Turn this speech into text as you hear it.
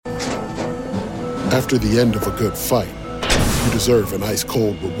After the end of a good fight, you deserve an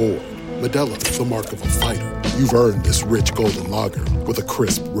ice-cold reward. Modelo is the mark of a fighter. You've earned this rich golden lager with a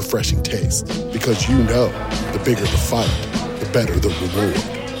crisp, refreshing taste. Because you know, the bigger the fight, the better the reward.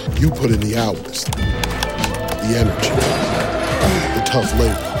 You put in the hours, the energy, the tough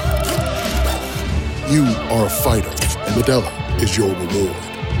labor. You are a fighter, and Modelo is your reward.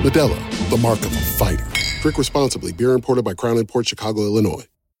 Modelo, the mark of a fighter. Drink responsibly. Beer imported by Crown Imports, Chicago, Illinois.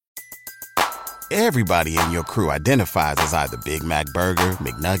 Everybody in your crew identifies as either Big Mac Burger,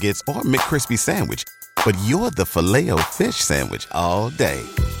 McNuggets, or McCrispy Sandwich. But you're the Filet-O-Fish Sandwich all day.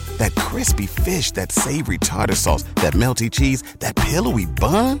 That crispy fish, that savory tartar sauce, that melty cheese, that pillowy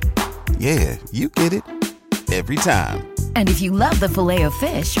bun. Yeah, you get it. Every time. And if you love the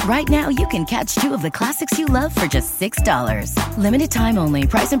Filet-O-Fish, right now you can catch two of the classics you love for just $6. Limited time only.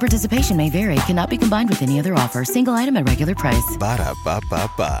 Price and participation may vary. Cannot be combined with any other offer. Single item at regular price.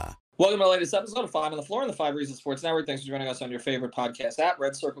 Ba-da-ba-ba-ba. Welcome to the latest episode of 5 on the Floor on the 5 Reasons Sports Network. Thanks for joining us on your favorite podcast app,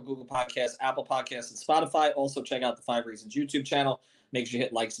 Red Circle, Google Podcasts, Apple Podcasts, and Spotify. Also, check out the 5 Reasons YouTube channel. Make sure you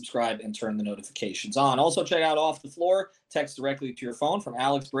hit like, subscribe, and turn the notifications on. Also, check out Off the Floor. Text directly to your phone from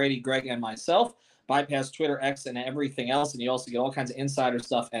Alex, Brady, Greg, and myself. Bypass Twitter, X, and everything else. And you also get all kinds of insider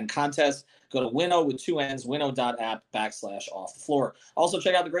stuff and contests. Go to Winnow with 2 N's, winnow.app/Off the Floor. Also,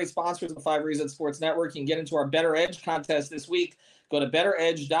 check out the great sponsors of the 5 Reasons Sports Network. You can get into our Better Edge contest this week. Go to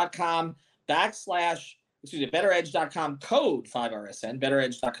betteredge.com betteredge.com code 5RSN,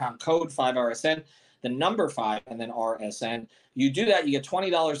 betteredge.com code 5RSN, the number 5 and then RSN. You do that, you get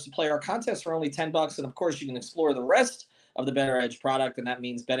 $20 to play our contest for only $10, and of course you can explore the rest of the Better Edge product, and that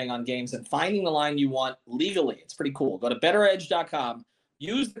means betting on games and finding the line you want legally. It's pretty cool. Go to betteredge.com,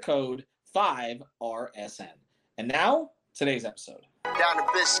 use the code 5RSN. And now, today's episode. Down to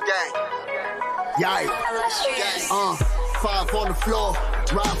Biscayne. Yikes. 5 on the floor,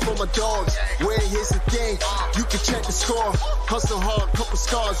 ride for my dogs. Where here's the thing, you can check the score. Hustle hard, couple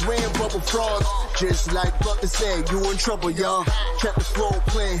scars, wearing rubber frauds. Just like Butler said, you in trouble, y'all. Kept the flow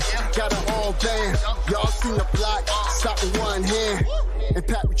playing, got it all banned. Y'all seen the block, stop with one hand. And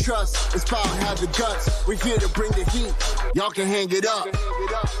Pat we trust, it's power, have the guts. We're here to bring the heat, y'all can hang it up.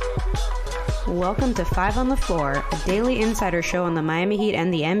 Welcome to 5 on the Floor, a daily insider show on the Miami Heat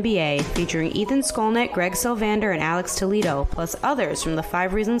and the NBA, featuring Ethan Skolnick, Greg Sylvander, and Alex Toledo, plus others from the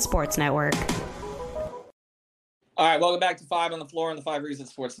 5 Reasons Sports Network. All right, welcome back to 5 on the Floor on the 5 Reasons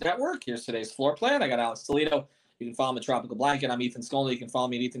Sports Network. Here's today's floor plan. I got Alex Toledo. You can follow me at Tropical Blanket. I'm Ethan Skolnick. You can follow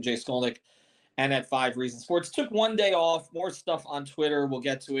me at Ethan J. Skolnick and at 5 Reasons Sports. Took one day off. More stuff on Twitter. We'll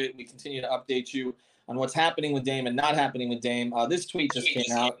get to it. We continue to update you on what's happening with Dame and not happening with Dame. This tweet just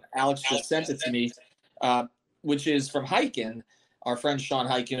came out. Alex just sent it to me, which is from Hyken, our friend Sean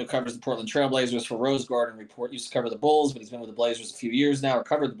Hyken, who covers the Portland Trailblazers for Rose Garden Report. Used to cover the Bulls, but he's been with the Blazers a few years now, or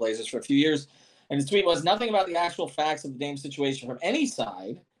covered the Blazers for a few years. And his tweet was, nothing about the actual facts of the Dame situation from any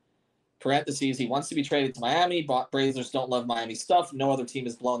side. Parentheses, he wants to be traded to Miami. Blazers don't love Miami stuff. No other team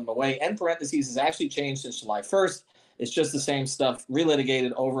has blown them away. End parentheses has actually changed since July 1st. It's just the same stuff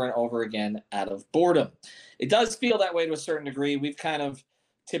relitigated over and over again out of boredom. It does feel that way to a certain degree. We've kind of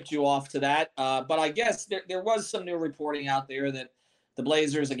tipped you off to that. But I guess there was some new reporting out there that the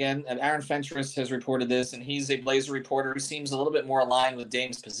Blazers, again, and Aaron Fentress has reported this, and he's a Blazer reporter who seems a little bit more aligned with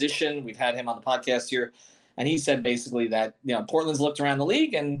Dame's position. We've had him on the podcast here, and he said basically that, Portland's looked around the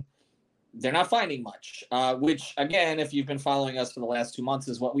league and they're not finding much, which, again, if you've been following us for the last 2 months,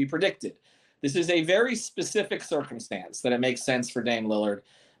 is what we predicted. This is a very specific circumstance that it makes sense for Dame Lillard,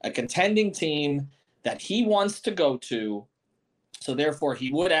 a contending team that he wants to go to, so therefore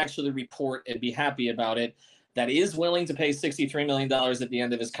he would actually report and be happy about it, that is willing to pay $63 million at the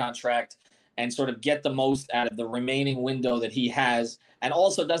end of his contract and sort of get the most out of the remaining window that he has, and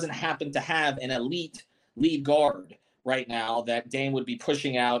also doesn't happen to have an elite lead guard right now that Dame would be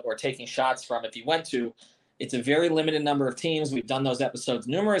pushing out or taking shots from if he went to. It's a very limited number of teams. We've done those episodes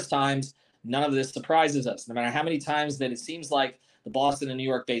numerous times. None of this surprises us. No matter how many times that it seems like the Boston and New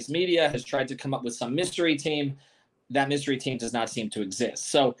York-based media has tried to come up with some mystery team, that mystery team does not seem to exist.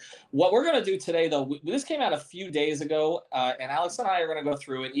 So what we're going to do today, though, this came out a few days ago, and Alex and I are going to go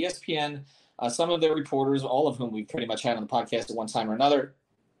through it. ESPN, some of their reporters, all of whom we've pretty much had on the podcast at one time or another,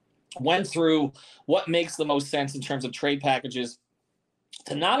 went through what makes the most sense in terms of trade packages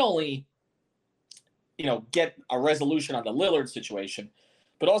to not only, get a resolution on the Lillard situation,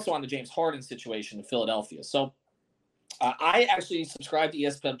 but also on the James Harden situation in Philadelphia. So I actually subscribed to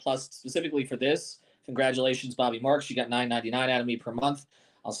ESPN Plus specifically for this. Congratulations, Bobby Marks. You got $9.99 out of me per month.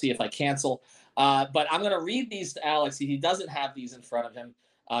 I'll see if I cancel. But I'm going to read these to Alex. He doesn't have these in front of him.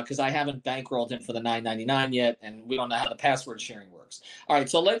 because I haven't bankrolled him for the $9.99 yet, and we don't know how the password sharing works. All right,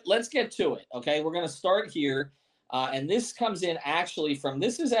 so let's get to it. Okay, we're going to start here, and this comes in actually from.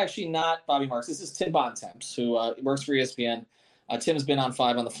 This is actually not Bobby Marks. This is Tim Bontemps, who works for ESPN. Tim's been on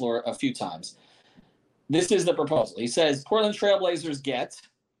 5 on the floor a few times. This is the proposal. He says Portland Trailblazers get,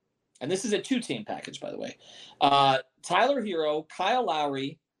 and this is a 2-team package, by the way. Tyler Hero, Kyle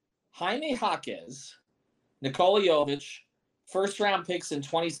Lowry, Jaime Jaquez, Nikola Jovic, first-round picks in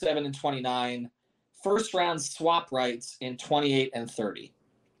 27 and 29, first-round swap rights in 28 and 30.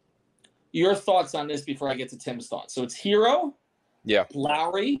 Your thoughts on this before I get to Tim's thoughts. So it's Hero,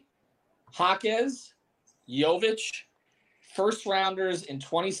 Lowry, Jaquez, Jovic, first-rounders in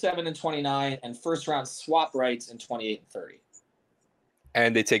 27 and 29, and first-round swap rights in 28 and 30.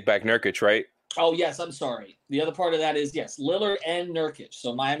 And they take back Nurkic, right? Oh, yes, I'm sorry. The other part of that is, yes, Lillard and Nurkic.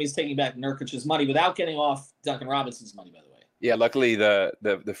 So Miami's taking back Nurkic's money without getting off Duncan Robinson's money, by the way. Yeah, luckily the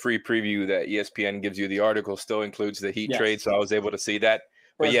free preview that ESPN gives you, the article still includes the Heat trade, so I was able to see that.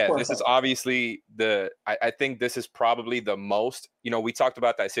 But yeah, this is obviously I think this is probably the most, we talked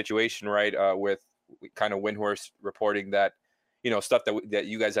about that situation, right, with kind of Windhorst reporting that, stuff that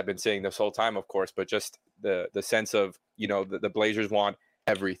you guys have been saying this whole time, of course, but just the sense of, the Blazers want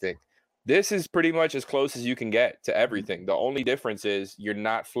everything. This is pretty much as close as you can get to everything. The only difference is you're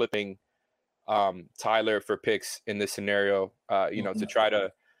not flipping Tyler for picks in this scenario, to try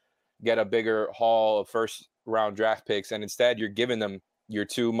to get a bigger haul of first round draft picks. And instead you're giving them your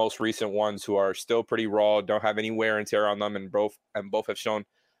 2 most recent ones who are still pretty raw, don't have any wear and tear on them. And both have shown,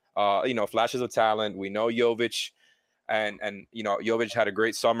 flashes of talent. We know Jovic and Jovic had a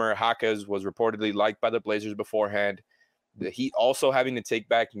great summer. Jaquez was reportedly liked by the Blazers beforehand. The Heat also having to take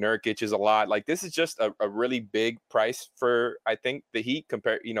back Nurkic is a lot. Like, this is just a really big price for, I think, the Heat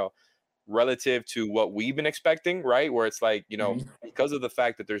compared, relative to what we've been expecting, right? Where it's like, because of the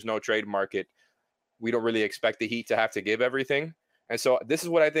fact that there's no trade market, we don't really expect the Heat to have to give everything. And so this is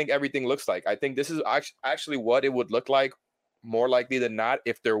what I think everything looks like. I think this is actually what it would look like more likely than not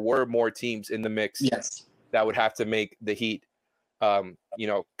if there were more teams in the mix that would have to make the Heat, kind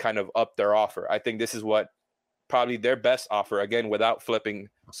of up their offer. I think this is what probably their best offer, again, without flipping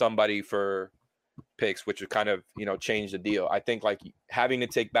somebody for picks, which would kind of, change the deal. I think like having to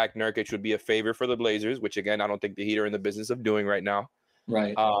take back Nurkic would be a favor for the Blazers, which again, I don't think the Heat are in the business of doing right now.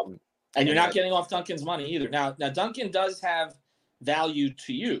 Right. And you're not getting off Duncan's money either. Now Duncan does have value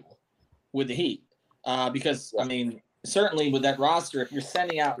to you with the Heat because, I mean, certainly with that roster, if you're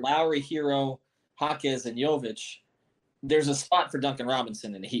sending out Lowry, Hero, Jaquez, and Jovic, there's a spot for Duncan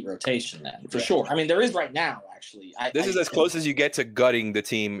Robinson in the Heat rotation then, for sure. I mean, there is right now, actually. This is as close as you get to gutting the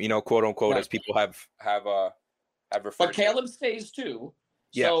team, quote unquote, as people have referred. But Caleb stays too.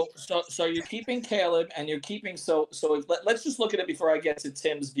 So you're keeping Caleb, and you're keeping let's just look at it before I get to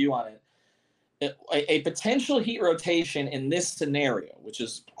Tim's view on it. A potential Heat rotation in this scenario, which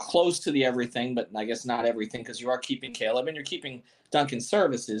is close to the everything, but I guess not everything, because you are keeping Caleb and you're keeping Duncan's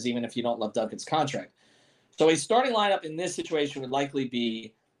services, even if you don't love Duncan's contract. So a starting lineup in this situation would likely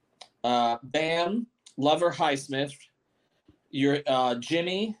be Bam, Lover, Highsmith, your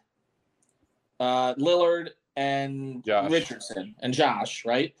Jimmy, Lillard, and Richardson, and Josh,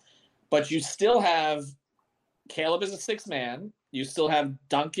 right? But you still have Caleb as a 6th man. You still have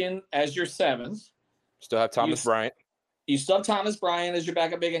Duncan as your 7th. Still have Thomas Bryant. You still have Thomas Bryant as your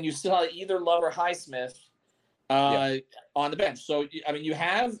backup big, and you still have either Love or Highsmith on the bench. So, I mean, you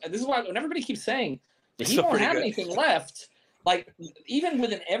have – this is why when everybody keeps saying – he don't have anything left. Like, even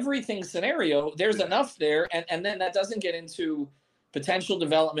with an everything scenario, there's enough there, and then that doesn't get into potential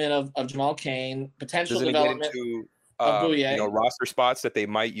development of Jamal Cain, potential development of Bouye. Roster spots that they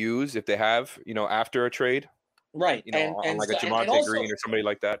might use if they have, after a trade. Right. And like a Javonte Green or somebody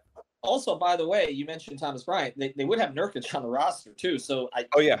like that. Also, by the way, you mentioned Thomas Bryant. They would have Nurkic on the roster, too. So,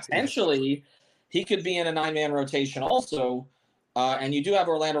 potentially, he could be in a 9-man rotation also. And you do have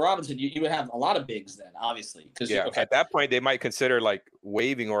Orlando Robinson. You would have a lot of bigs then, obviously. At that point, they might consider like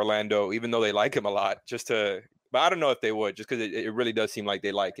waiving Orlando, even though they like him a lot, but I don't know if they would, just because it really does seem like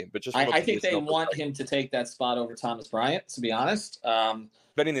they like him. But I think they want him to take that spot over Thomas Bryant, to be honest.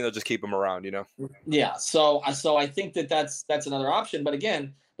 If anything, they'll just keep him around, Yeah. So I think that's another option. But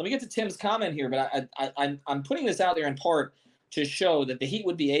again, let me get to Tim's comment here. But I'm putting this out there in part to show that the Heat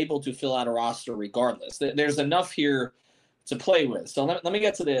would be able to fill out a roster regardless. There's enough here to play with. So let me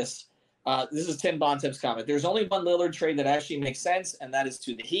get to this. This is Tim Bontemps' comment. There's only one Lillard trade that actually makes sense, and that is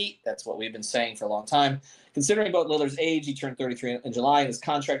to the Heat. That's what we've been saying for a long time. Considering both Lillard's age, he turned 33 in July, and his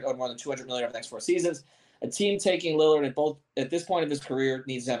contract owed more than $200 million over the next 4 seasons. A team taking Lillard at this point of his career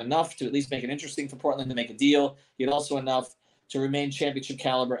needs to have enough to at least make it interesting for Portland to make a deal. He had also enough to remain championship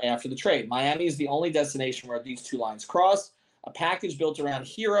caliber after the trade. Miami is the only destination where these two lines cross. A package built around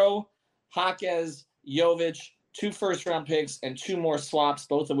Hero, Jaquez, Jovic, 2 first-round picks, and 2 more swaps,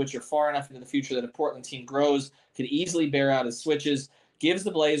 both of which are far enough into the future that a Portland team grows, could easily bear out as switches, gives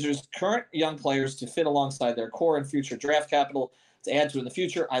the Blazers current young players to fit alongside their core and future draft capital to add to in the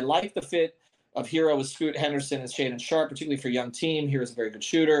future. I like the fit of Hero with Scoot Henderson and Shaedon Sharpe, particularly for a young team. Hero's a very good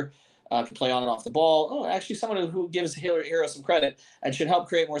shooter, can play on and off the ball. Oh, actually, someone who gives Hero some credit and should help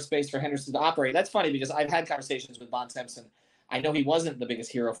create more space for Henderson to operate. That's funny because I've had conversations with Bon Simpson. I know he wasn't the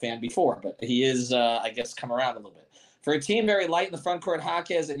biggest Hero fan before, but he is, I guess, come around a little bit. For a team very light in the front court,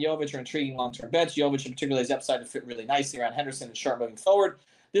 Jaquez and Jovic are intriguing long-term bets. Jovic in particular has upside to fit really nicely around Henderson and Sharpe moving forward.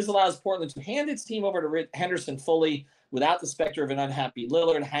 This allows Portland to hand its team over to Henderson fully without the specter of an unhappy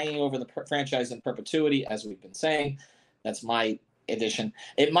Lillard hanging over the franchise in perpetuity, as we've been saying. That's my addition.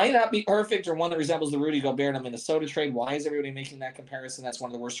 It might not be perfect or one that resembles the Rudy Gobert and Minnesota trade. Why is everybody making that comparison? That's one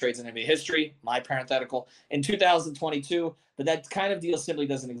of the worst trades in NBA history, my parenthetical, in 2022. But that kind of deal simply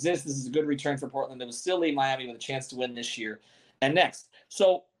doesn't exist. This is a good return for Portland that will still leave Miami with a chance to win this year and next.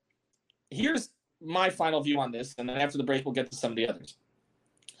 So here's my final view on this, and then after the break, we'll get to some of the others.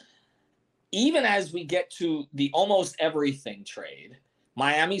 Even as we get to the almost everything trade,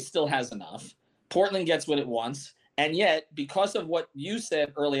 Miami still has enough. Portland gets what it wants. And yet, because of what you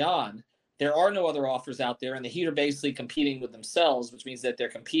said early on, there are no other offers out there, and the Heat are basically competing with themselves, which means that they're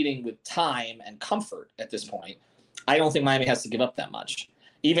competing with time and comfort at this point. I don't think Miami has to give up that much,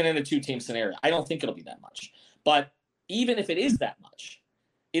 even in a 2-team scenario. I don't think it'll be that much. But even if it is that much,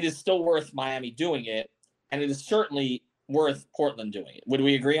 it is still worth Miami doing it, and it is certainly worth Portland doing it. Would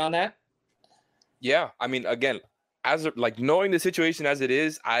we agree on that? Yeah. I mean, again, knowing the situation as it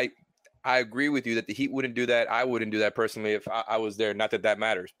is, I agree with you that the Heat wouldn't do that. I wouldn't do that personally if I was there. Not that that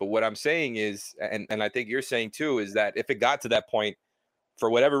matters. But what I'm saying is, and I think you're saying too, is that if it got to that point, for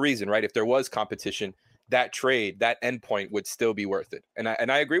whatever reason, right, if there was competition, that trade, that endpoint would still be worth it. And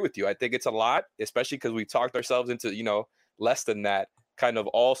I agree with you. I think it's a lot, especially because we talked ourselves into, less than that kind of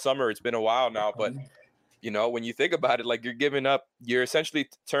all summer. It's been a while now, but when you think about it, like you're essentially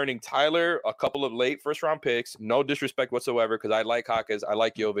turning Tyler, a couple of late first-round picks, no disrespect whatsoever, because I like Jaquez, I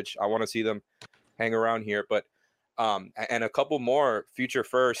like Jovic, I want to see them hang around here, but and a couple more future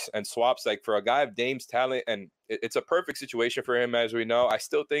firsts and swaps, like for a guy of Dame's talent, and it's a perfect situation for him, as we know. I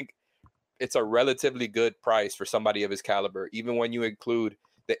still think it's a relatively good price for somebody of his caliber, even when you include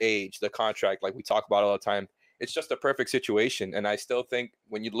the age, the contract, like we talk about all the time. It's just a perfect situation, and I still think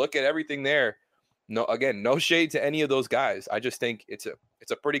when you look at everything there, no shade to any of those guys. I just think it's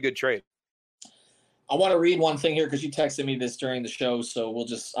a pretty good trade. I want to read one thing here because you texted me this during the show, so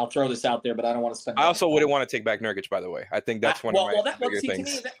I'll throw this out there, but I don't want to spend. I also wouldn't want to take back Nurkic, by the way. I think that's one of my bigger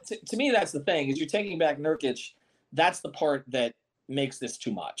things. To me, that's the thing is you're taking back Nurkic. That's the part that makes this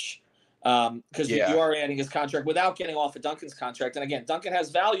too much because you are adding his contract without getting off of Duncan's contract. And again, Duncan has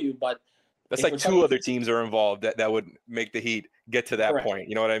value, but that's like 2 other teams are involved that would make the Heat get to that point.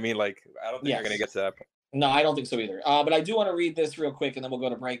 You know what I mean? Like, I don't think they're going to get to that point. No, I don't think so either. But I do want to read this real quick, and then we'll go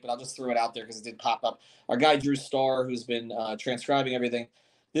to break, but I'll just throw it out there because it did pop up. Our guy, Drew Starr, who's been transcribing everything.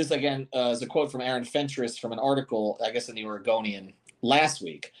 This, again, is a quote from Aaron Fentress from an article, I guess, in the Oregonian last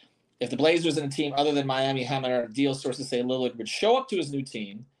week. If the Blazers and a team other than Miami hammer out a deal, sources say Lillard would show up to his new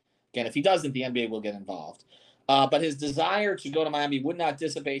team. Again, if he doesn't, the NBA will get involved. But his desire to go to Miami would not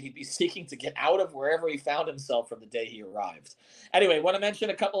dissipate. He'd be seeking to get out of wherever he found himself from the day he arrived. Anyway, want to mention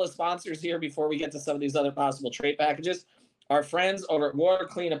a couple of sponsors here before we get to some of these other possible trade packages. Our friends over at Water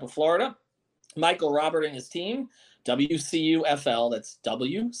Cleanup of Florida, Michael Robert and his team, WCUFL, that's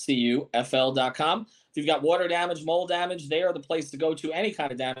WCUFL.com. If you've got water damage, mold damage, they are the place to go to. Any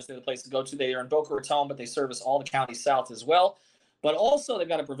kind of damage, they're the place to go to. They are in Boca Raton, but they service all the counties south as well. But also, they've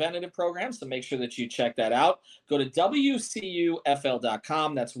got a preventative program, so make sure that you check that out. Go to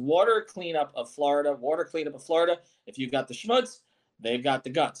WCUFL.com. That's Water Cleanup of Florida. Water Cleanup of Florida. If you've got the schmutz, they've got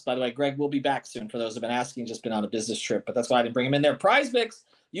the guts. By the way, Greg will be back soon for those who have been asking. Just been on a business trip, but that's why I didn't bring him in there. Prize Picks.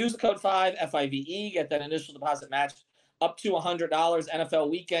 Use the code 5, FIVE. Get that initial deposit matched up to $100.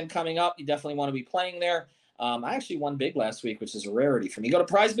 NFL weekend coming up. You definitely want to be playing there. I actually won big last week, which is a rarity for me. Go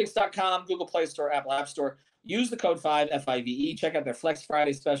to prizepicks.com, Google Play Store, Apple App Store. Use the code 5, FIVE. Check out their Flex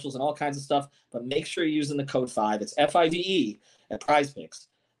Friday specials and all kinds of stuff. But make sure you're using the code 5. It's FIVE at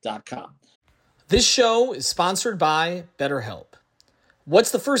prizepicks.com. This show is sponsored by BetterHelp.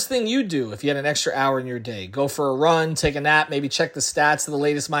 What's the first thing you'd do if you had an extra hour in your day? Go for a run, take a nap, maybe check the stats of the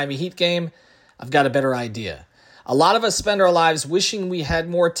latest Miami Heat game? I've got a better idea. A lot of us spend our lives wishing we had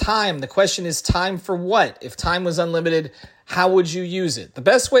more time. The question is, time for what? If time was unlimited, how would you use it? The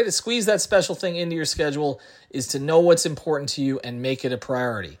best way to squeeze that special thing into your schedule is to know what's important to you and make it a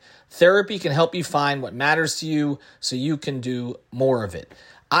priority. Therapy can help you find what matters to you so you can do more of it.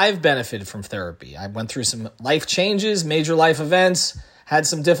 I've benefited from therapy. I went through some life changes, major life events, had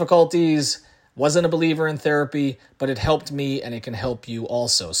some difficulties, wasn't a believer in therapy, but it helped me and it can help you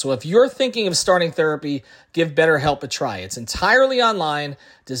also. So if you're thinking of starting therapy, give BetterHelp a try. It's entirely online,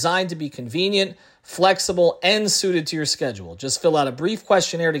 designed to be convenient, flexible, and suited to your schedule. Just fill out a brief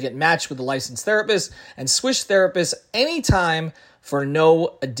questionnaire to get matched with a licensed therapist and switch therapists anytime for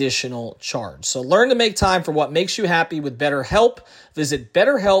no additional charge. So learn to make time for what makes you happy with BetterHelp. Visit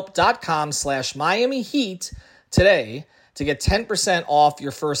BetterHelp.com/Miami Heat today to get 10% off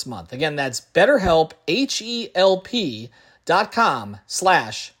your first month. Again, that's BetterHelp,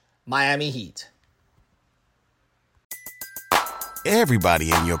 HELP.com/Miami Heat.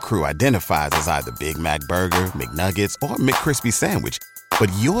 Everybody in your crew identifies as either Big Mac Burger, McNuggets, or McCrispy Sandwich.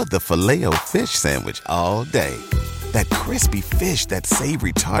 But you're the Filet-O-Fish Sandwich all day. That crispy fish, that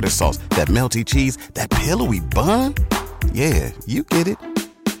savory tartar sauce, that melty cheese, that pillowy bun. Yeah, you get it.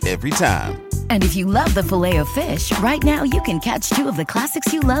 Every time. And if you love the Filet-O-Fish, right now you can catch two of the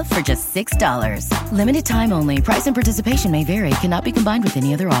classics you love for just $6. Limited time only. Price and participation may vary. Cannot be combined with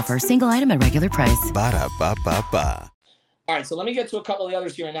any other offer. Single item at regular price. Ba-da-ba-ba-ba. All right, so let me get to a couple of the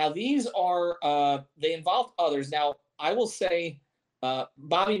others here. Now, these are, they involve others. Now, I will say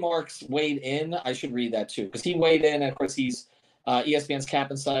Bobby Marks weighed in. I should read that too, because he weighed in. And of course, he's ESPN's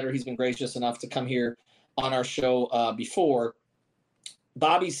Cap Insider. He's been gracious enough to come here on our show before.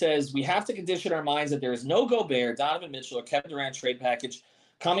 Bobby says, we have to condition our minds that there is no Gobert, Donovan Mitchell, or Kevin Durant trade package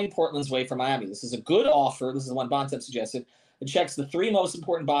coming Portland's way from Miami. This is a good offer. This is the one Bontemps suggested. It checks the three most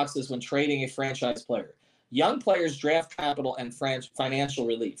important boxes when trading a franchise player: young players, draft capital, and financial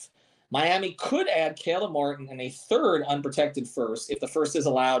relief. Miami could add Caleb Martin and a third unprotected first if the first is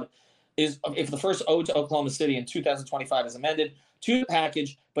allowed, if the first owed to Oklahoma City in 2025 is amended to the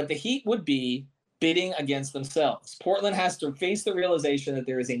package, but the Heat would be bidding against themselves. Portland has to face the realization that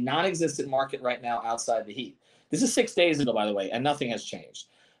there is a non-existent market right now outside the Heat. This is 6 days ago, by the way, and nothing has changed.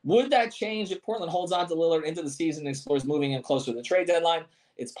 Would that change if Portland holds on to Lillard into the season and explores moving in closer to the trade deadline?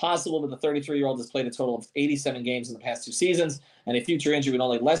 It's possible, but the 33-year-old has played a total of 87 games in the past 2 seasons, and a future injury would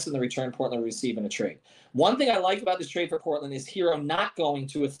only lessen the return Portland would receive in a trade. One thing I like about this trade for Portland is Hero not going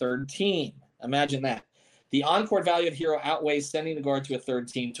to a third team. Imagine that. The on-court value of Hero outweighs sending the guard to a third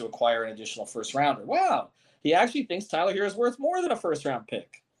team to acquire an additional first-rounder. Wow. He actually thinks Tyler Hero is worth more than a first-round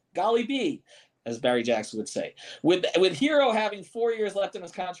pick. Golly bee, as Barry Jackson would say. With Hero having 4 years left in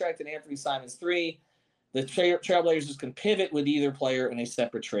his contract and Anthony Simons 3, the Trailblazers can pivot with either player in a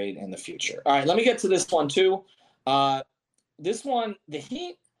separate trade in the future. All right, let me get to this one, too. This one, the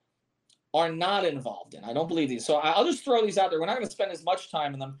Heat are not involved in. I don't believe these. So I'll just throw these out there. We're not going to spend as much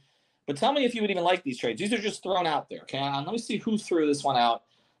time in them. But tell me if you would even like these trades. These are just thrown out there, okay? Let me see who threw this one out.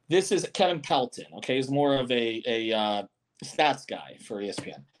 This is Kevin Pelton, okay? He's more of a stats guy for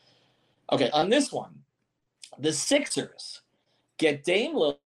ESPN. Okay, on this one, the Sixers get Dame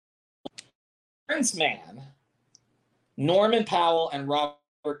Lillard, Terrence Mann, Norman Powell, and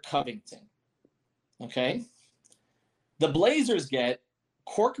Robert Covington, okay? The Blazers get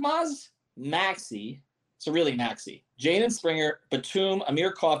Korkmaz, Maxey, so really Maxey, Jaden Springer, Batum,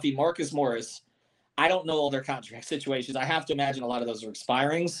 Amir Coffey, Marcus Morris. I don't know all their contract situations. I have to imagine a lot of those are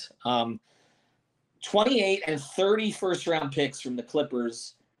expirings. 28 and 30 first-round picks from the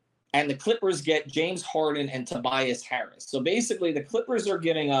Clippers, and the Clippers get James Harden and Tobias Harris. So basically, the Clippers are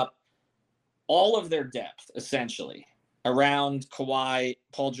giving up all of their depth, essentially, around Kawhi,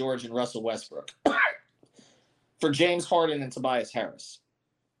 Paul George, and Russell Westbrook for James Harden and Tobias Harris.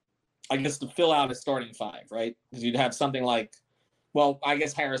 I guess to fill out a starting five, right? Because you'd have something like, well, I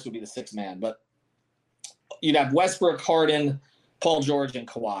guess Harris would be the sixth man, but you'd have Westbrook, Harden, Paul George, and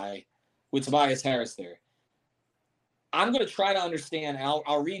Kawhi with Tobias Harris there. I'm going to try to understand, and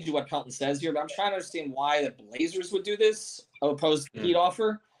I'll read you what Pelton says here, but I'm trying to understand why the Blazers would do this opposed to the Heat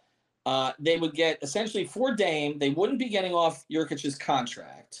offer. They would get essentially for Dame, they wouldn't be getting off Jurkic's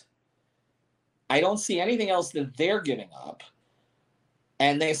contract. I don't see anything else that they're giving up.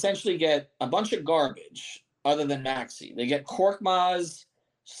 And they essentially get a bunch of garbage other than Maxey. They get Korkmaz,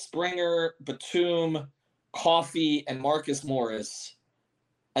 Springer, Batum, Coffey, and Marcus Morris.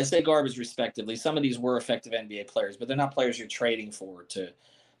 I say garbage respectively. Some of these were effective NBA players, but they're not players you're trading for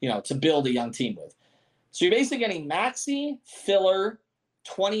to build a young team with. So you're basically getting Maxey, filler,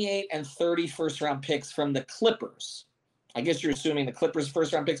 28 and 30 first-round picks from the Clippers. I guess you're assuming the Clippers'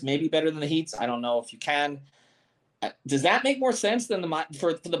 first-round picks may be better than the Heat's. I don't know if you can. Does that make more sense than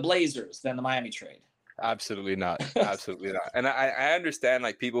for the Blazers than the Miami trade? Absolutely not. Absolutely not. And I understand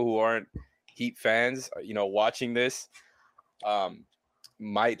like people who aren't Heat fans, watching this,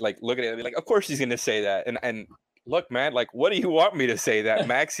 might like look at it and be like, of course he's gonna say that. And look, man, like, what do you want me to say? That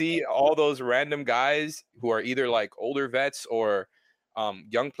Maxey, all those random guys who are either like older vets or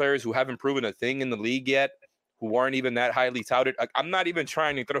young players who haven't proven a thing in the league yet, who aren't even that highly touted. Like, I'm not even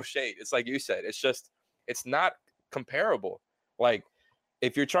trying to throw shade. It's like you said, it's not comparable. Like,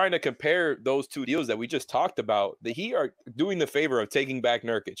 if you're trying to compare those two deals that we just talked about, the Heat are doing the favor of taking back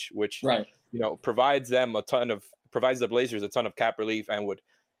Nurkic, which provides the Blazers a ton of cap relief and would,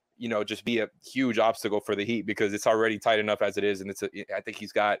 just be a huge obstacle for the Heat because it's already tight enough as it is, and I think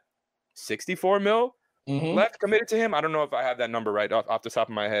he's got $64 million left committed to him. I don't know if I have that number right off the top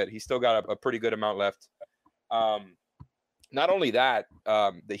of my head. He's still got a pretty good amount left. Not only that,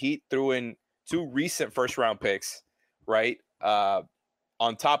 the Heat threw in 2 recent first round picks, right?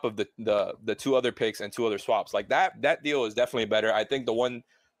 On top of the 2 other picks and 2 other swaps. Like that deal is definitely better. I think the one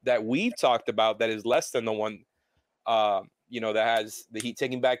that we've talked about that is less than the one, that has the Heat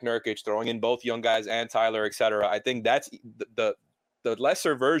taking back Nurkic, throwing in both young guys and Tyler, et cetera. I think that's the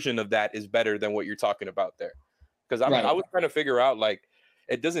lesser version of that is better than what you're talking about there. Because I was trying to figure out, like,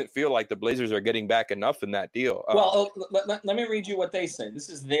 it doesn't feel like the Blazers are getting back enough in that deal. Let me read you what they say. This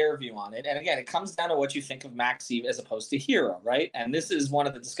is their view on it. And again, it comes down to what you think of Maxey as opposed to Hero, right? And this is one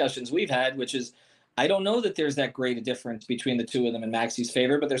of the discussions we've had, which is, I don't know that there's that great a difference between the two of them in Maxey's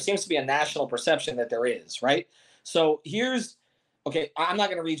favor, but there seems to be a national perception that there is, right? So I'm not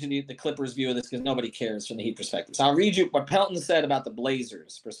going to read you the Clippers' view of this because nobody cares from the Heat perspective. So I'll read you what Pelton said about the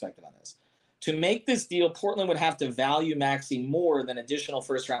Blazers' perspective on this. To make this deal, Portland would have to value Maxey more than additional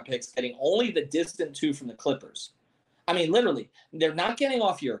first-round picks, getting only the distant 2 from the Clippers. I mean, literally, they're not getting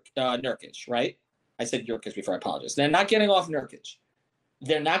off Nurkic, right? I said Nurkic before, I apologize. They're not getting off Nurkic.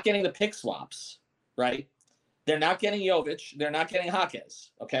 They're not getting the pick swaps, right? They're not getting Jovic. They're not getting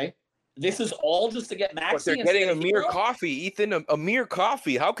Jaquez, okay? This is all just to get Maxey. But they're getting Amir Coffey, Ethan. Amir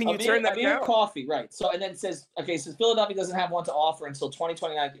Coffey. How can you turn that down? Amir Coffey, right. So, and then it says Philadelphia doesn't have one to offer until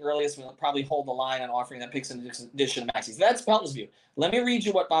 2029 at the earliest. We'll probably hold the line on offering them picks in addition to Maxey. So that's Pelton's view. Let me read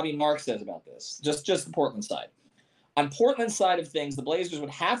you what Bobby Marks says about this, just the Portland side. On Portland's side of things, the Blazers would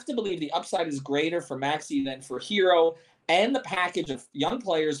have to believe the upside is greater for Maxey than for Hero, and the package of young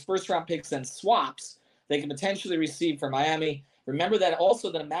players, first-round picks, and swaps they can potentially receive from Miami. Remember that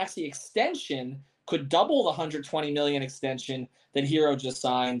also that a Maxey extension could double the $120 million extension that Hero just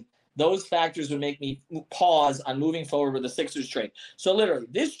signed. Those factors would make me pause on moving forward with the Sixers trade. So literally,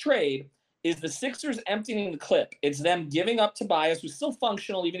 this trade is the Sixers emptying the clip. It's them giving up Tobias, who's still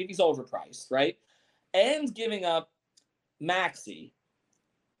functional even if he's overpriced, right? And giving up Maxey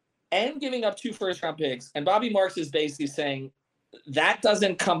and giving up 2 first-round picks. And Bobby Marks is basically saying that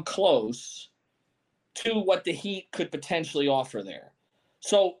doesn't come close to what the Heat could potentially offer there.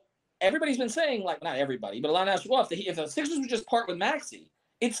 So everybody's been saying, like, not everybody, but a lot of us, well, if the Sixers would just part with Maxey,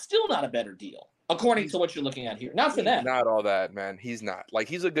 it's still not a better deal, according to what you're looking at here. Not for them. Not all that, man. He's not. Like,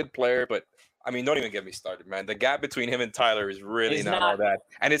 he's a good player, but, I mean, don't even get me started, man. The gap between him and Tyler is really not all that.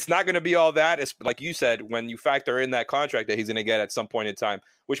 And it's not going to be all that. It's like you said, when you factor in that contract that he's going to get at some point in time,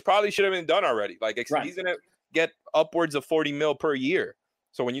 which probably should have been done already. Like, he's going to get upwards of $40 million per year.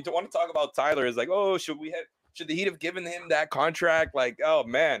 So when you want to talk about Tyler, it's like, oh, should the Heat have given him that contract? Like, oh,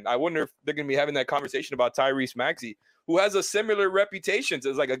 man, I wonder if they're going to be having that conversation about Tyrese Maxey, who has a similar reputation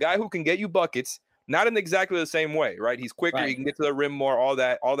as like a guy who can get you buckets, not in exactly the same way, right? He's quicker. Right. He can get to the rim more. All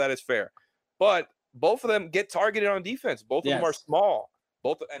that is fair. But both of them get targeted on defense. Both of them are small.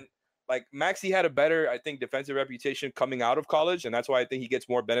 And like Maxey had a better, I think, defensive reputation coming out of college, and that's why I think he gets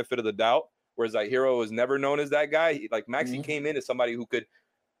more benefit of the doubt. Whereas like Hero was never known as that guy. Like Maxey came in as somebody who could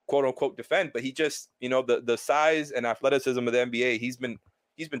quote unquote defend, but he just, the size and athleticism of the NBA, he's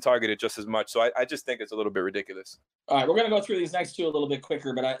been targeted just as much. So I just think it's a little bit ridiculous. All right, we're going to go through these next 2 a little bit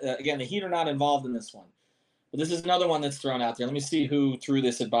quicker, but again, the Heat are not involved in this one. But this is another one that's thrown out there. Let me see who threw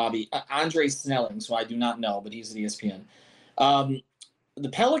this at Bobby. Andre Snelling, so I do not know, but he's at ESPN. The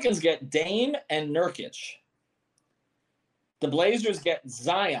Pelicans get Dame and Nurkic. The Blazers get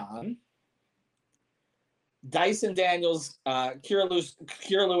Zion, Dyson Daniels, Kira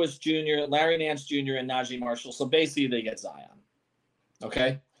Lewis Jr., Larry Nance Jr., and Najee Marshall. So basically, they get Zion.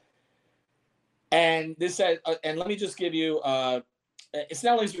 Okay? And this said, and let me just give you,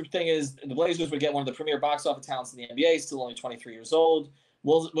 Snelling's thing is the Blazers would get one of the premier box office talents in the NBA, still only 23 years old.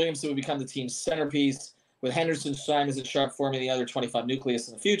 Williamson would become the team's centerpiece, with Henderson, Simons, and Sharp forming the other 25 nucleus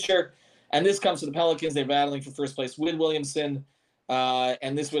in the future. And this comes to the Pelicans. They're battling for first place with Williamson.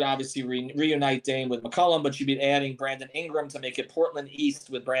 And this would obviously reunite Dame with McCollum, but you'd be adding Brandon Ingram to make it Portland East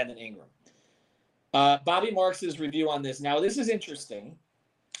with Brandon Ingram. Bobby Marks' review on this. Now, this is interesting.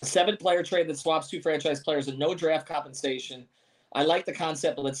 7-player trade that swaps 2 franchise players and no draft compensation. I like the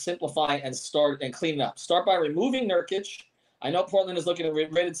concept, but let's simplify and start and clean it up. Start by removing Nurkic. I know Portland is looking to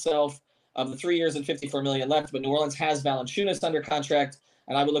rid itself of the 3 years and $54 million left, but New Orleans has Valanciunas under contract,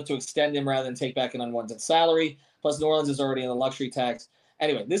 and I would look to extend him rather than take back an unwanted salary. Plus, New Orleans is already in the luxury tax.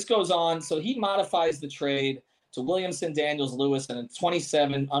 Anyway, this goes on. So he modifies the trade to Williamson, Daniels, Lewis, and a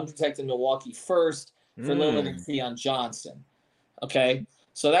 27 unprotected Milwaukee first for Lillard and Keon Johnson. Okay,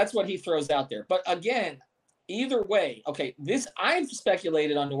 so that's what he throws out there. But again, either way, okay, this I've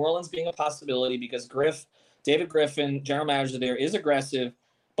speculated on New Orleans being a possibility because David Griffin, general manager there, is aggressive,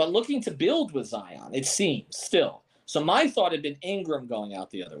 but looking to build with Zion, it seems, still. So my thought had been Ingram going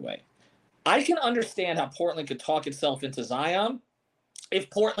out the other way. I can understand how Portland could talk itself into Zion if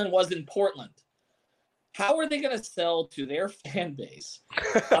Portland was in Portland. How are they going to sell to their fan base,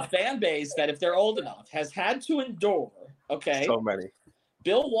 a fan base that, if they're old enough, has had to endure, okay, so many.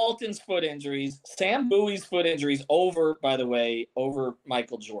 Bill Walton's foot injuries, Sam Bowie's foot injuries over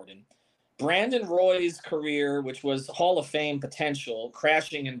Michael Jordan, Brandon Roy's career, which was Hall of Fame potential,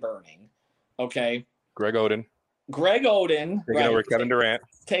 crashing and burning, okay? Greg Oden. Taking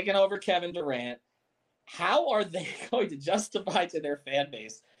over Kevin Durant. How are they going to justify to their fan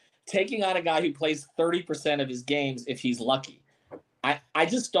base taking on a guy who plays 30% of his games if he's lucky? I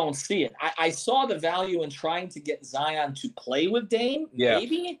just don't see it. I saw the value in trying to get Zion to play with Dame,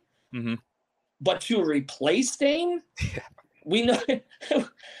 maybe, but to replace Dame, we know.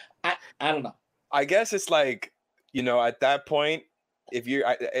 I don't know. I guess it's like, at that point, if you're,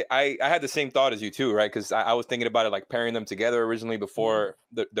 I had the same thought as you too, right? Because I was thinking about it like pairing them together originally before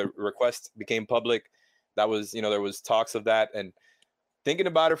the request became public. That was, there was talks of that, and thinking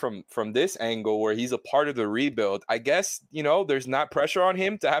about it from this angle where he's a part of the rebuild, I guess, there's not pressure on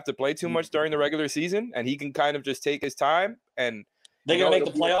him to have to play too much during the regular season, and he can kind of just take his time. And they're going to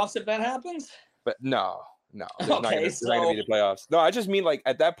make the playoffs if that happens? But no. There's not going to be the playoffs. No, I just mean like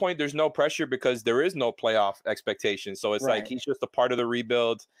at that point, there's no pressure because there is no playoff expectation. So it's like he's just a part of the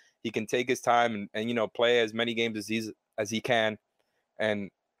rebuild. He can take his time and play as many games as he can. And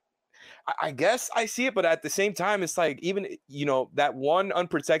I guess I see it, but at the same time, it's like even, that one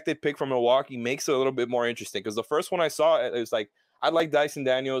unprotected pick from Milwaukee makes it a little bit more interesting because the first one I saw, it was like, I like Dyson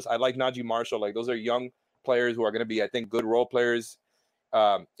Daniels. I like Najee Marshall. Like those are young players who are going to be, I think, good role players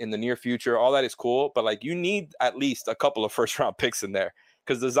in the near future. All that is cool, but like you need at least a couple of first round picks in there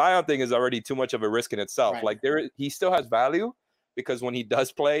because the Zion thing is already too much of a risk in itself. Right. Like he still has value because when he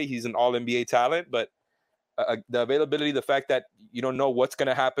does play, he's an all NBA talent, but the availability, the fact that you don't know what's going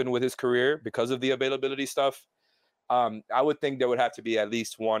to happen with his career because of the availability stuff, I would think there would have to be at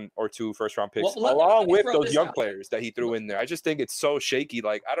least 1 or 2 first round picks along with those young players that he threw in there. I just think it's so shaky.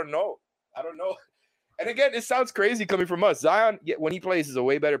 Like, I don't know. And again, it sounds crazy coming from us. Zion, when he plays, is a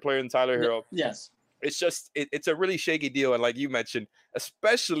way better player than Tyler Hero. Yes. It's just, it's a really shaky deal. And like you mentioned,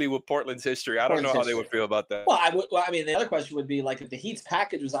 especially with Portland's history, I don't know how they would feel about that. Well, the other question would be like if the Heat's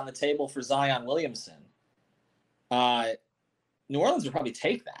package was on the table for Zion Williamson, New Orleans would probably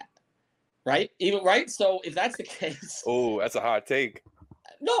take that, right? So if that's the case, that's a hot take.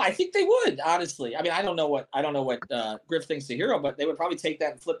 No, I think they would. Honestly, I don't know what Griff thinks to Hero, but they would probably take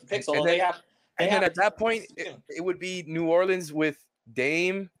that and flip the picks. Although then at that point, it would be New Orleans with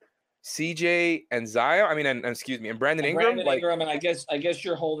Dame, CJ, and Zion. And Brandon Ingram. And I guess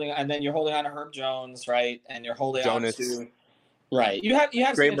you're holding, and then you're holding on to Herb Jones, right? And you're holding Jonas. on to, right? You have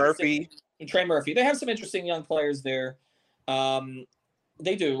Trey Murphy. Trey Murphy. They have some interesting young players there.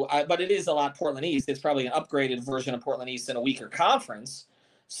 They do, but it is a lot Portland East. It's probably an upgraded version of Portland East in a weaker conference.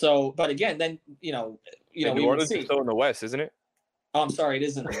 So, but again, then New Orleans is still in the West, isn't it? Oh, I'm sorry, it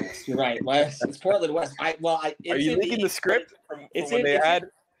is in the West. You're right. West. It's Portland West. Are you leaking the script from when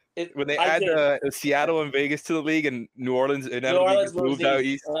they add Seattle and Vegas to the league and New Orleans moved out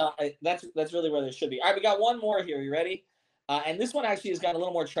east? That's really where they should be. All right, we got one more here. You ready? And this one actually has got a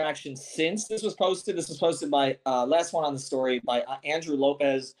little more traction since this was posted. This was posted by last one on the story by Andrew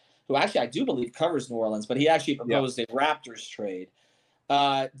Lopez, who actually I do believe covers New Orleans, but he actually proposed a Raptors trade.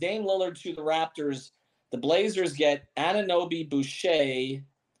 Dame Lillard to the Raptors. The Blazers get Anunoby Boucher,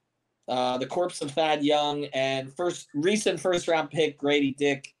 the corpse of Thad Young, and recent first-round pick Grady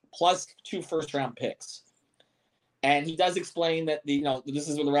Dick, plus 2 first-round picks. And he does explain that this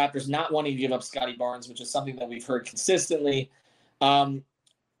is with the Raptors not wanting to give up Scotty Barnes, which is something that we've heard consistently. And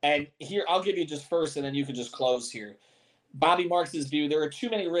here, I'll give you just first, and then you can just close here. Bobby Marks' view, there are too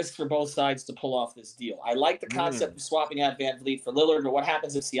many risks for both sides to pull off this deal. I like the concept of swapping out Van Vliet for Lillard, but what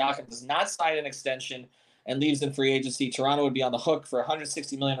happens if Siakam does not sign an extension and leaves in free agency? Toronto would be on the hook for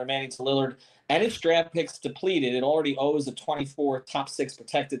 $160 million remaining to Lillard, and its draft picks depleted. It already owes a 24 top 6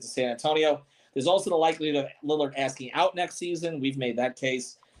 protected to San Antonio. There's also the likelihood of Lillard asking out next season. We've made that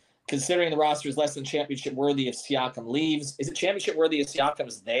case. Considering the roster is less than championship worthy if Siakam leaves. Is it championship worthy if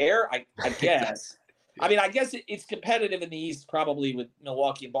Siakam's there? I guess. I mean, I guess it's competitive in the East, probably with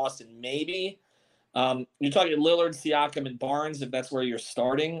Milwaukee and Boston, maybe. You're talking Lillard, Siakam, and Barnes, if that's where you're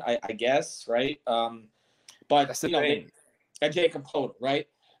starting, I guess, right? But that's the thing. And Jacob Poeltl, right?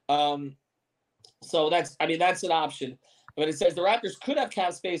 So that's an option. But it says the Raptors could have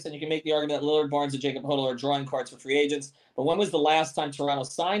cap space, and you can make the argument that Lillard, Barnes, and Jacob Poeltl are drawing cards for free agents. But when was the last time Toronto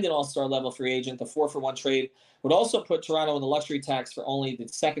signed an all-star level free agent? The 4-for-1 trade would also put Toronto in the luxury tax for only the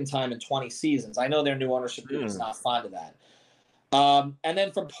second time in 20 seasons. I know their new ownership group is not fond of that. And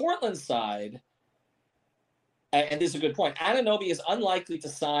then from Portland's side, and this is a good point, Anunoby is unlikely to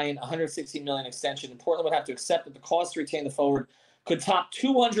sign a $160 million extension, and Portland would have to accept that the cost to retain the forward could top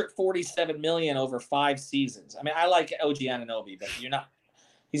 $247 million over 5 seasons. I mean, I like OG Anunoby, but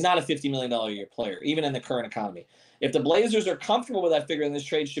he's not a $50 million a year player, even in the current economy. If the Blazers are comfortable with that figure, then this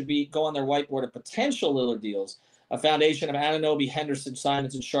trade should go on their whiteboard of potential Lillard deals. A foundation of Anunoby, Henderson,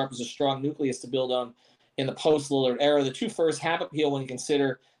 Simons, and Sharp is a strong nucleus to build on in the post-Lillard era. The two first have appeal when you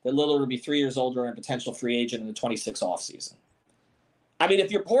consider that Lillard will be 3 years older and a potential free agent in the 26 offseason. I mean, if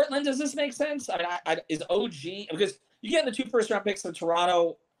you're Portland, does this make sense? I mean, is OG – because – you get the 2 first-round picks in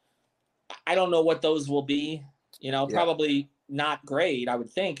Toronto. I don't know what those will be. Probably not great, I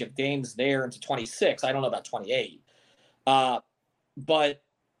would think, if Dame's there into 26. I don't know about 28. But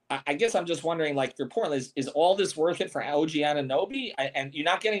I guess I'm just wondering, like, for Portland, is all this worth it for OG Anunoby? And you're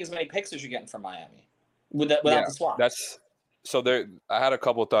not getting as many picks as you're getting from Miami without the swap. I had a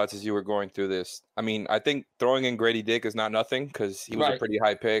couple of thoughts as you were going through this. I mean, I think throwing in Grady Dick is not nothing because he was a pretty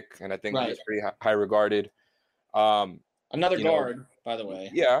high pick, and I think he was pretty high regarded. Another guard, by the way.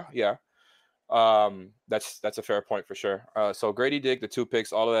 Yeah. That's a fair point for sure. So Grady Dick, the 2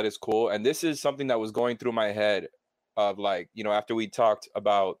 picks, all of that is cool. And this is something that was going through my head of like, after we talked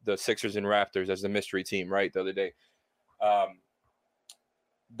about the Sixers and Raptors as the mystery team, right, the other day. The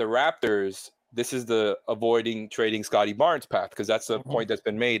Raptors, this is the avoiding trading Scotty Barnes path, because that's the point that's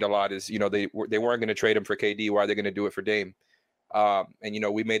been made a lot is, they weren't going to trade him for KD. Why are they going to do it for Dame? And,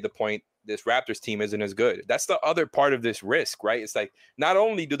 we made the point, this Raptors team isn't as good. That's the other part of this risk, right? It's like, not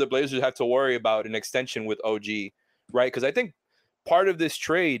only do the Blazers have to worry about an extension with OG, right? Because I think part of this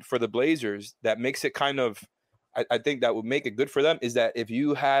trade for the Blazers that makes it kind of, I think that would make it good for them is that if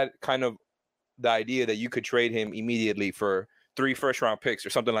you had kind of the idea that you could trade him immediately for 3 first-round picks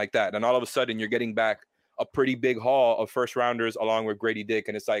or something like that, and all of a sudden you're getting back a pretty big haul of first-rounders along with Grady Dick,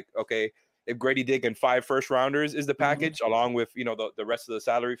 and it's like, okay, if Grady Dick and 5 first-rounders is the package along with, the rest of the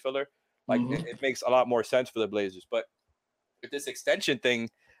salary filler, like it makes a lot more sense for the Blazers. But if this extension thing,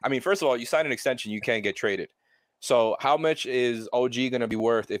 I mean, first of all, you sign an extension, you can't get traded. So how much is OG going to be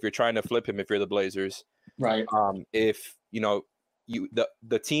worth if you're trying to flip him if you're the Blazers? Right. If,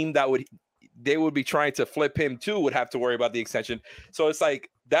 the team that they would be trying to flip him too would have to worry about the extension. So it's like,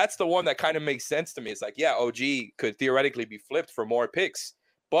 that's the one that kind of makes sense to me. It's like, yeah, OG could theoretically be flipped for more picks,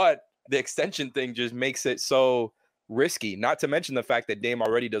 but the extension thing just makes it so risky, not to mention the fact that Dame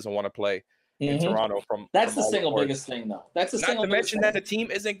already doesn't want to play in Toronto. That's the single biggest thing, though. That's the single biggest thing. Not to mention that the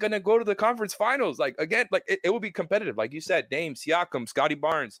team isn't going to go to the conference finals. Like, again, like it will be competitive. Like you said, Dame, Siakam, Scotty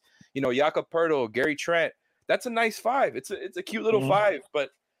Barnes, Jakob Poeltl, Gary Trent. That's a nice 5. It's a cute little 5, but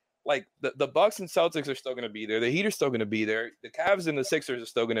like the Bucks and Celtics are still going to be there. The Heat are still going to be there. The Cavs and the Sixers are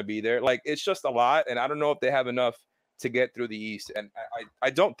still going to be there. Like, it's just a lot, and I don't know if they have enough to get through the East, and I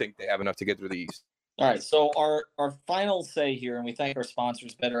don't think they have enough to get through the East. All right, so our final say here, and we thank our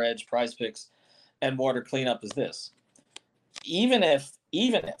sponsors, Better Edge, Prize Picks, and Water Cleanup, is this. Even if,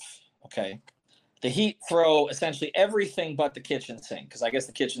 okay, the Heat throw essentially everything but the kitchen sink, because I guess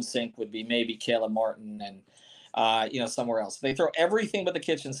the kitchen sink would be maybe Caleb Martin and, somewhere else. They throw everything but the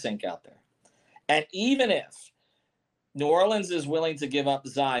kitchen sink out there. And even if New Orleans is willing to give up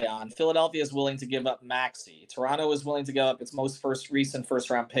Zion, Philadelphia is willing to give up Maxey, Toronto is willing to give up its most recent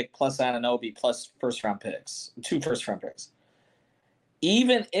first-round pick plus Anunoby plus first-round picks, 2 first-round picks.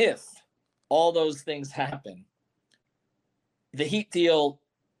 Even if all those things happen, the Heat deal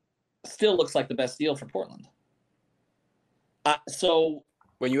still looks like the best deal for Portland. So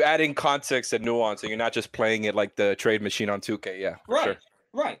when you add in context and nuance, and you're not just playing it like the trade machine on 2K, yeah.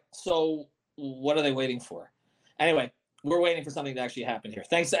 Right. So what are they waiting for? Anyway, we're waiting for something to actually happen here.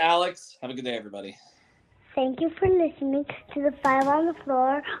 Thanks to Alex. Have a good day, everybody. Thank you for listening to the Five on the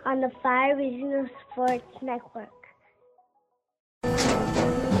Floor on the Five Reasons Sports Network.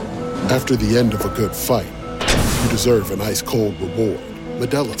 After the end of a good fight, you deserve an ice-cold reward.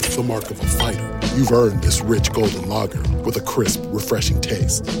 Modelo is the mark of a fighter. You've earned this rich golden lager with a crisp, refreshing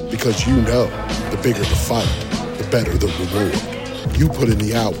taste. Because you know, the bigger the fight, the better the reward. You put in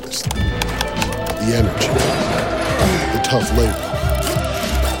the hours, the energy, the tough labor.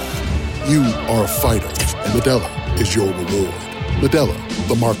 You are a fighter, and Modelo is your reward. Modelo,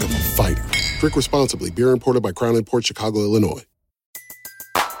 the mark of a fighter. Drink responsibly. Beer imported by Crown Imports, Chicago, Illinois.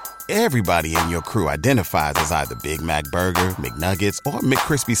 Everybody in your crew identifies as either Big Mac Burger, McNuggets, or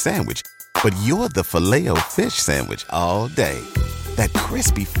McCrispy Sandwich. But you're the Filet-O-Fish Sandwich all day. That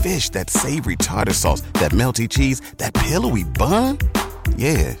crispy fish, that savory tartar sauce, that melty cheese, that pillowy bun.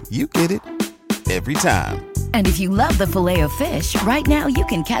 Yeah, you get it. Every time. And if you love the Filet-O-Fish, right now you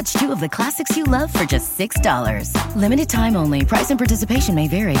can catch two of the classics you love for just $6. Limited time only. Price and participation may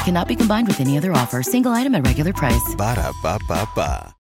vary. Cannot be combined with any other offer. Single item at regular price. Ba-da-ba-ba-ba.